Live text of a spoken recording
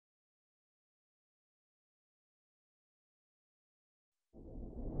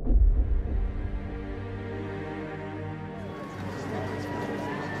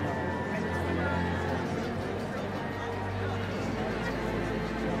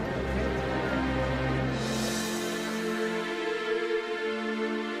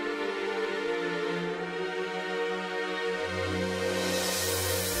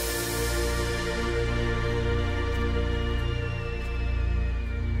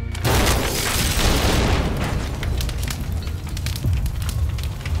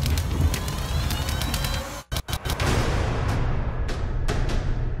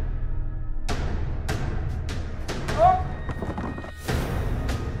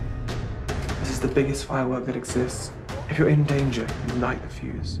the biggest firework that exists. If you're in danger, you light the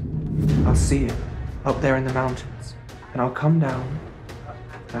fuse. I'll see it up there in the mountains, and I'll come down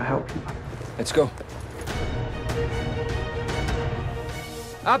and I'll help you. Let's go.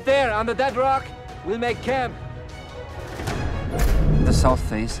 Up there, on the dead rock, we'll make camp. The south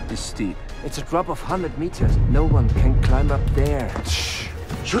face is steep. It's a drop of 100 meters. No one can climb up there. Shh!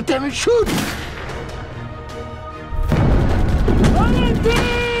 Shoot them and shoot!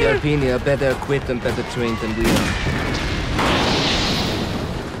 The Alpini are better equipped and better trained than we are.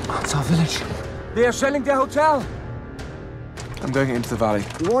 It's our village. They are shelling the hotel. I'm going into the valley.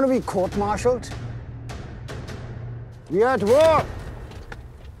 You want to be court-martialed? We are at war!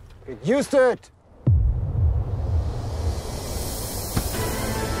 Get used to it!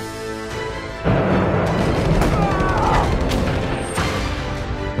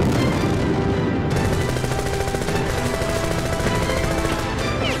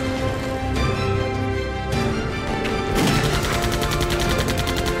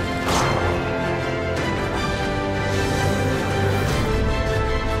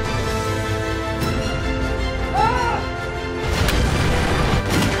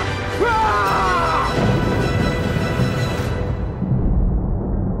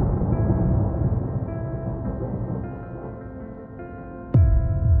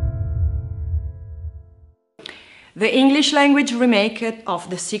 The English language remake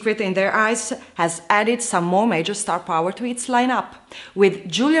of The Secret in Their Eyes has added some more major star power to its lineup, with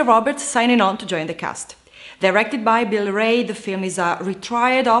Julia Roberts signing on to join the cast. Directed by Bilgeri, the film is a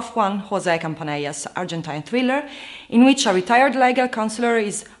retried of Juan José Campanella's Argentine thriller, in which a retired legal counselor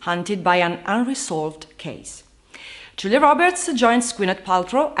is hunted by an unresolved case. Julia Roberts joins Gwyneth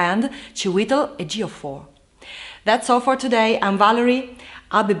Paltrow and Chiwetel Ejiofor. That's all for today. I'm Valerie.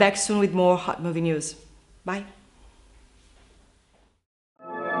 I'll be back soon with more hot movie news. Bye.